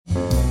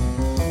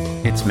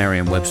It's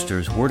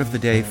Merriam-Webster's Word of the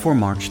Day for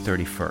March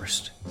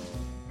 31st.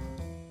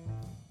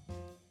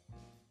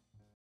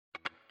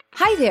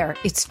 Hi there,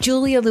 it's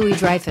Julia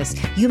Louis-Dreyfus.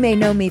 You may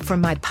know me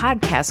from my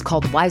podcast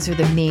called Wiser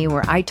Than Me,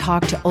 where I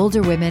talk to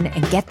older women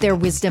and get their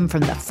wisdom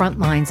from the front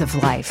lines of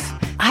life.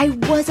 I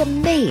was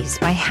amazed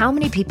by how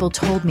many people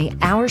told me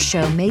our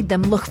show made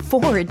them look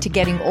forward to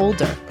getting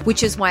older,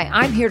 which is why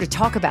I'm here to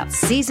talk about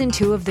Season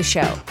 2 of the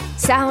show.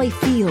 Sally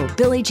Field,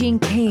 Billie Jean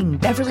King,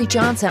 Beverly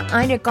Johnson,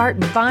 Ina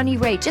Garten, Bonnie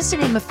Raitt, just to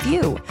name a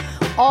few.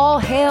 All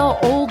hail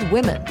old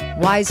women.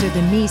 Wiser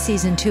Than Me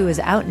Season 2 is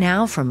out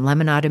now from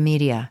Lemonada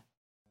Media.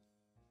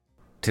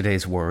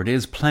 Today's word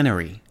is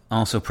plenary,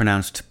 also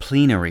pronounced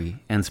plenary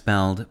and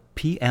spelled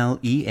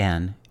Plenary.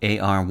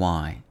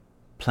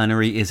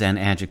 Plenary is an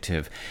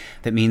adjective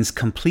that means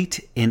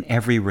complete in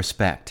every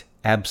respect,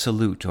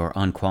 absolute or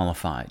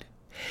unqualified.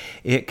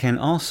 It can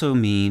also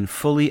mean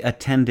fully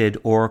attended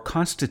or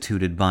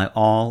constituted by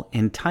all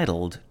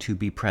entitled to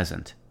be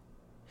present.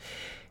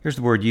 Here's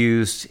the word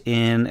used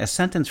in a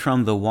sentence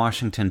from the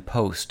Washington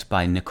Post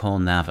by Nicole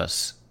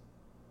Navas.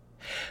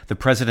 The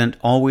President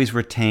always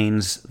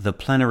retains the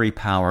plenary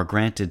power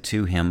granted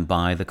to him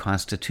by the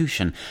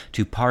Constitution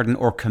to pardon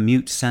or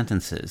commute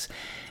sentences,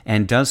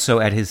 and does so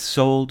at his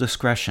sole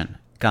discretion,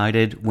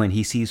 guided when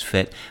he sees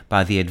fit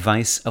by the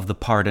advice of the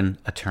pardon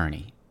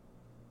attorney.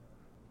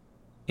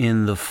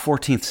 In the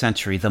 14th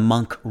century, the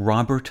monk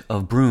Robert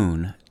of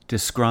Brune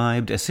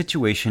described a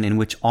situation in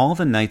which all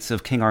the knights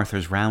of King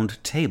Arthur's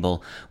Round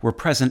Table were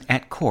present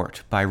at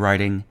court by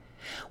writing,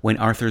 "When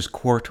Arthur's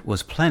court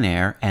was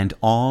plenaire, and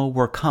all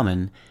were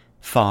common,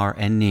 far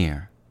and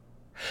near."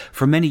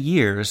 For many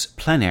years,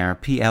 plenaire,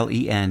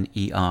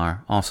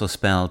 P-L-E-N-E-R, also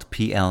spelled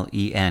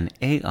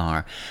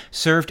P-L-E-N-A-R,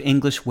 served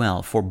English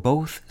well for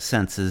both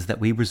senses that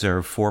we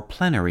reserve for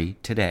plenary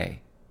today.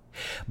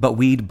 But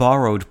we'd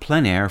borrowed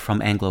plenaire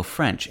from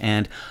Anglo-French,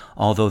 and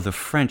although the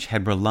French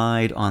had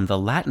relied on the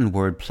Latin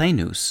word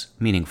plenus,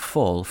 meaning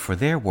full, for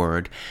their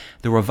word,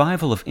 the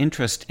revival of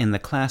interest in the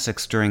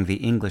classics during the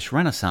English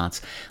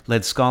Renaissance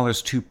led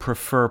scholars to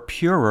prefer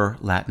purer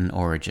Latin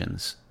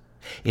origins.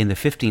 In the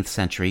 15th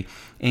century,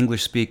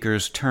 English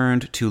speakers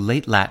turned to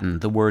late Latin,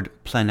 the word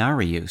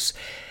plenarius,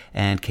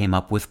 and came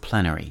up with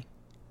plenary.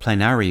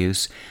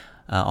 Plenarius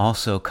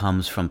also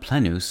comes from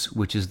plenus,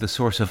 which is the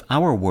source of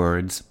our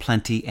words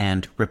plenty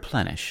and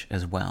replenish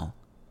as well.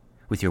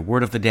 With your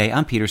Word of the Day,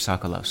 I'm Peter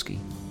Sokolowski.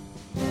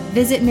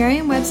 Visit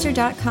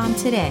Merriam-Webster.com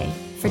today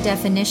for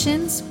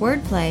definitions,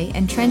 wordplay,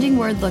 and trending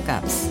word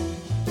lookups.